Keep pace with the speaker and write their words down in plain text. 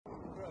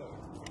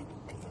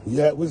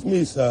Yeah, it was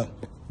me, sir.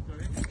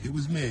 Sorry? It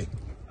was me.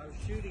 I was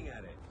shooting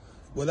at it.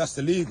 Well, that's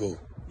illegal.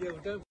 Yeah, well,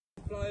 don't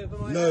fly over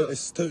my No, house.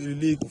 it's totally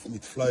illegal for me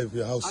to fly over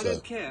your house, I sir.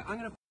 don't care. I'm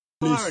going to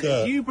Please, fire at sir.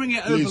 it. If you bring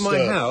it Please, over my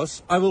sir.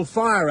 house, I will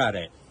fire at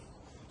it.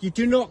 You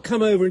do not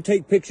come over and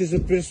take pictures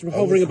of this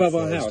hovering above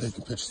our house. Taking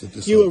pictures of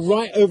this You house. are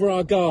right over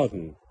our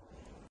garden.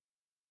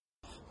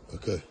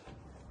 Okay.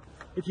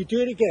 If you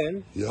do it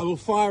again, Yeah. I will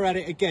fire at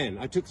it again.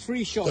 I took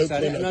 3 shots Don't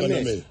at point it and that I gun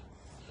at missed. me.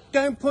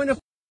 Don't point a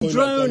Point that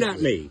drone gun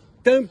at me.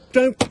 Don't.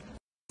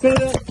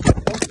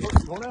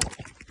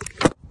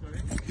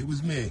 It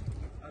was me.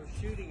 I was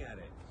shooting at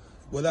it.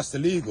 Well, that's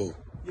illegal.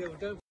 Yeah, well,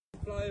 don't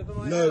fly over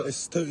my No, house.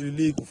 it's totally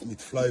illegal for me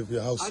to fly over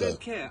your house, I sir.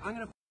 don't care. I'm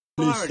going to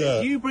Please, fire at sir. it.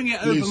 If you bring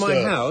it Please, over my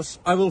sir. house,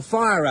 I will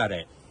fire at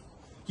it.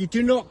 You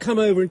do not come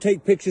over and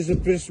take pictures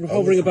of this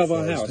hovering above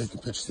our house.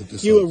 Taking pictures of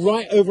this You are house.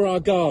 right over our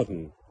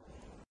garden.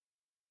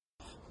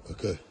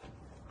 Okay.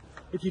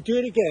 If you do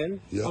it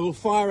again, Yeah. I will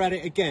fire at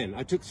it again.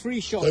 I took 3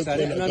 shots Don't at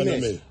point it and that I gun at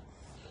missed. me.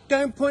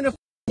 Don't point a Point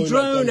that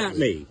drone gun at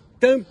me.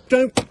 Don't.